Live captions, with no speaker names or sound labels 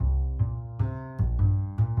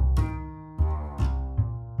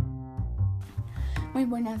Muy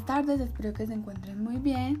buenas tardes, espero que se encuentren muy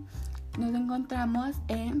bien. Nos encontramos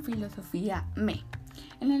en Filosofía Me.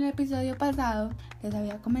 En el episodio pasado les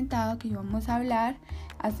había comentado que íbamos a hablar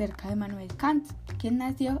acerca de Immanuel Kant, quien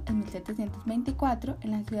nació en 1724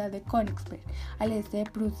 en la ciudad de Königsberg, al este de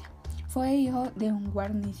Prusia. Fue hijo de un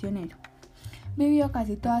guarnicionero. Vivió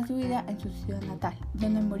casi toda su vida en su ciudad natal,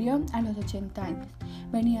 donde murió a los 80 años.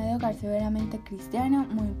 Venía de hogar severamente cristiano,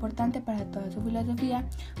 muy importante para toda su filosofía,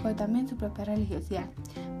 fue también su propia religiosidad.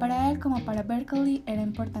 Para él, como para Berkeley, era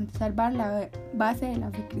importante salvar la base de la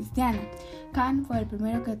fe cristiana. Kant fue el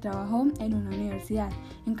primero que trabajó en una universidad,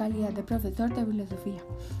 en calidad de profesor de filosofía.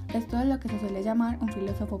 Esto es lo que se suele llamar un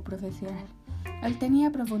filósofo profesional. Él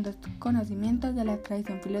tenía profundos conocimientos de la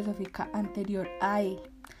tradición filosófica anterior a él.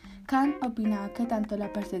 Kant opinaba que tanto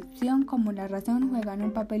la percepción como la razón juegan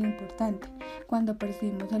un papel importante cuando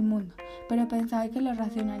percibimos el mundo, pero pensaba que los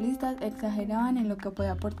racionalistas exageraban en lo que puede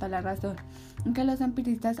aportar la razón, y que los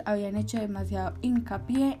empiristas habían hecho demasiado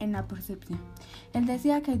hincapié en la percepción. Él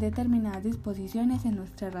decía que hay determinadas disposiciones en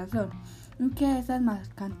nuestra razón, y que esas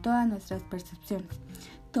marcan todas nuestras percepciones.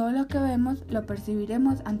 Todo lo que vemos lo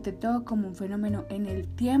percibiremos ante todo como un fenómeno en el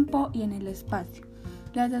tiempo y en el espacio,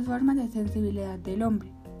 las dos formas de sensibilidad del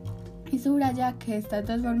hombre. Y subraya que estas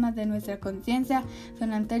dos formas de nuestra conciencia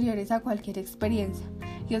son anteriores a cualquier experiencia,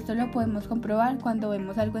 y esto lo podemos comprobar cuando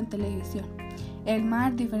vemos algo en televisión, el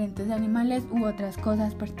mar, diferentes animales u otras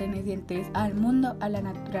cosas pertenecientes al mundo, a la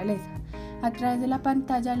naturaleza. A través de la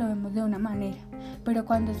pantalla lo vemos de una manera, pero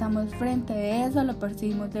cuando estamos frente a eso lo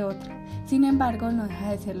percibimos de otra. Sin embargo, no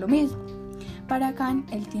deja de ser lo mismo. Para Kant,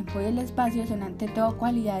 el tiempo y el espacio son ante todo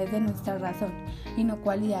cualidades de nuestra razón y no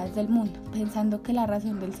cualidades del mundo, pensando que la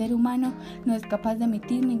razón del ser humano no es capaz de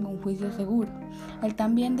emitir ningún juicio seguro. Él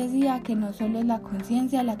también decía que no solo es la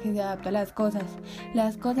conciencia la que se adapta a las cosas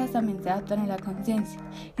también se adaptan a la conciencia,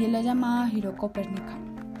 y él lo llamaba giro copernicano.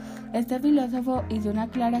 Este filósofo hizo una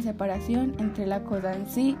clara separación entre la cosa en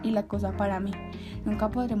sí y la cosa para mí. Nunca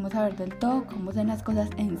podremos saber del todo cómo son las cosas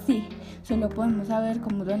en sí, solo podemos saber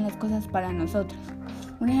cómo son las cosas para nosotros.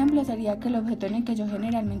 Un ejemplo sería que el objeto en el que yo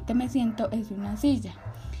generalmente me siento es una silla.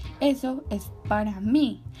 Eso es para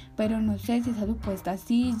mí, pero no sé si esa supuesta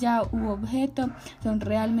silla u objeto son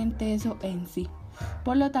realmente eso en sí.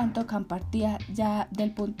 Por lo tanto, Kant partía ya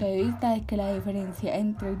del punto de vista de que la diferencia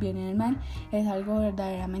entre el bien y el mal es algo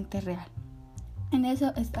verdaderamente real. En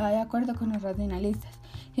eso estaba de acuerdo con los racionalistas,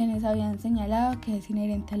 quienes habían señalado que es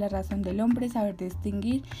inherente a la razón del hombre saber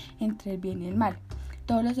distinguir entre el bien y el mal.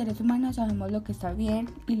 Todos los seres humanos sabemos lo que está bien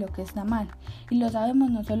y lo que está mal, y lo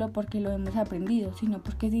sabemos no solo porque lo hemos aprendido, sino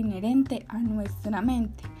porque es inherente a nuestra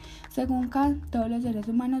mente. Según Kant, todos los seres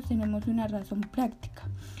humanos tenemos una razón práctica,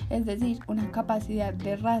 es decir, una capacidad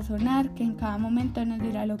de razonar que en cada momento nos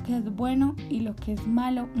dirá lo que es bueno y lo que es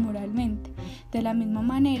malo moralmente, de la misma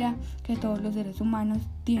manera que todos los seres humanos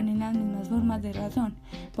tienen las mismas formas de razón.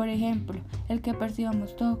 Por ejemplo, el que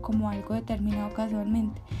percibamos todo como algo determinado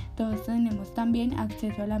casualmente, todos tenemos también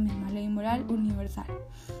acceso a la misma ley moral universal.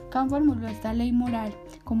 Kant formuló esta ley moral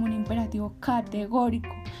como un imperativo categórico,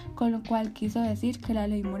 con lo cual quiso decir que la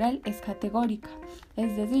ley moral es categórica,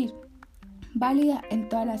 es decir, válida en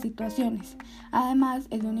todas las situaciones. Además,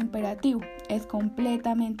 es un imperativo, es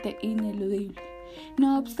completamente ineludible.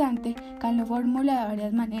 No obstante, Kant lo formula de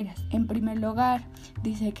varias maneras. En primer lugar,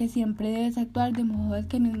 dice que siempre debes actuar de modo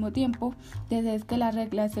que al mismo tiempo desees que la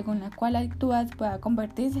regla según la cual actúas pueda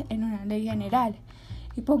convertirse en una ley general.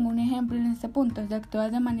 Y pongo un ejemplo en este punto: si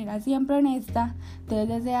actúas de manera siempre honesta, debes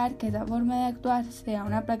desear que esa forma de actuar sea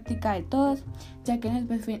una práctica de todos, ya que nos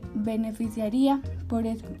beneficiaría. Por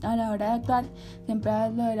eso, a la hora de actuar, siempre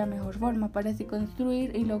hazlo de la mejor forma para así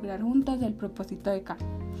construir y lograr juntos el propósito de Kant.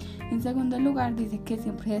 En segundo lugar, dice que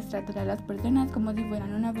siempre debes tratar a las personas como si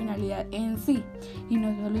fueran una finalidad en sí y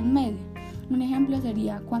no solo un medio. Un ejemplo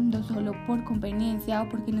sería cuando solo por conveniencia o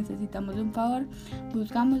porque necesitamos un favor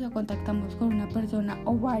buscamos o contactamos con una persona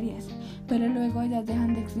o varias, pero luego ellas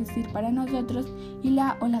dejan de existir para nosotros y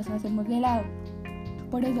las hacemos de lado.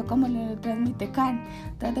 Por eso, como lo transmite Kant,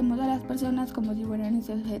 tratemos a las personas como si fueran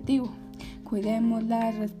ese objetivo.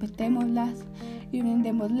 Cuidémoslas, respetémoslas y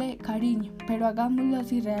brindémosle cariño, pero hagámoslo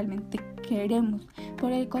si realmente queremos.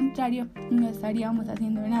 Por el contrario, no estaríamos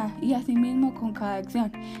haciendo nada. Y así mismo con cada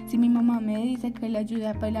acción. Si mi mamá me dice que le ayude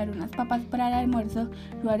a pelar unas papas para el almuerzo,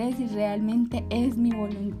 lo haré si realmente es mi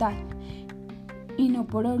voluntad y no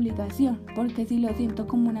por obligación, porque si lo siento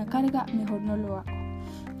como una carga, mejor no lo hago.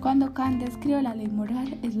 Cuando Kant describe la ley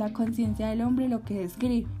moral, es la conciencia del hombre lo que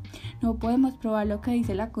describe. No podemos probar lo que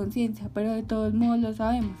dice la conciencia, pero de todos modos lo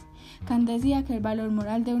sabemos. Kant decía que el valor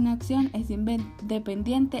moral de una acción es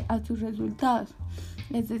independiente a sus resultados.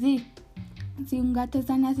 Es decir, si un gato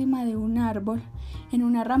está en la cima de un árbol, en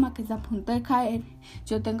una rama que está a punto de caer,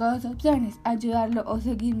 yo tengo dos opciones: ayudarlo o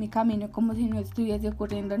seguir mi camino como si no estuviese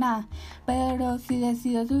ocurriendo nada. Pero si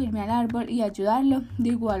decido subirme al árbol y ayudarlo, de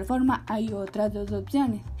igual forma hay otras dos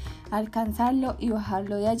opciones: alcanzarlo y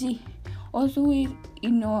bajarlo de allí, o subir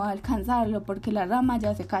y no alcanzarlo porque la rama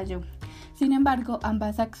ya se cayó. Sin embargo,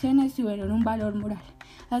 ambas acciones tuvieron un valor moral.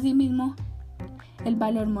 Asimismo, el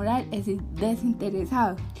valor moral es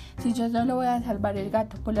desinteresado. Si yo solo voy a salvar el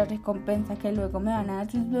gato por la recompensa que luego me van a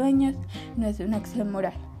dar sus dueños, no es una acción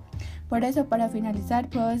moral. Por eso, para finalizar,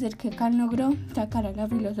 puedo decir que Kant logró sacar a la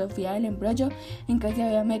filosofía del embrollo en que se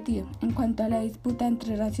había metido en cuanto a la disputa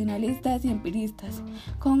entre racionalistas y empiristas.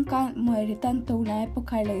 Con Kant muere tanto una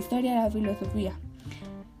época de la historia de la filosofía.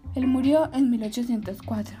 Él murió en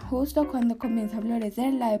 1804, justo cuando comienza a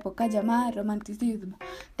florecer la época llamada romanticismo,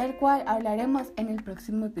 del cual hablaremos en el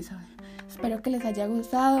próximo episodio. Espero que les haya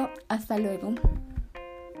gustado. Hasta luego.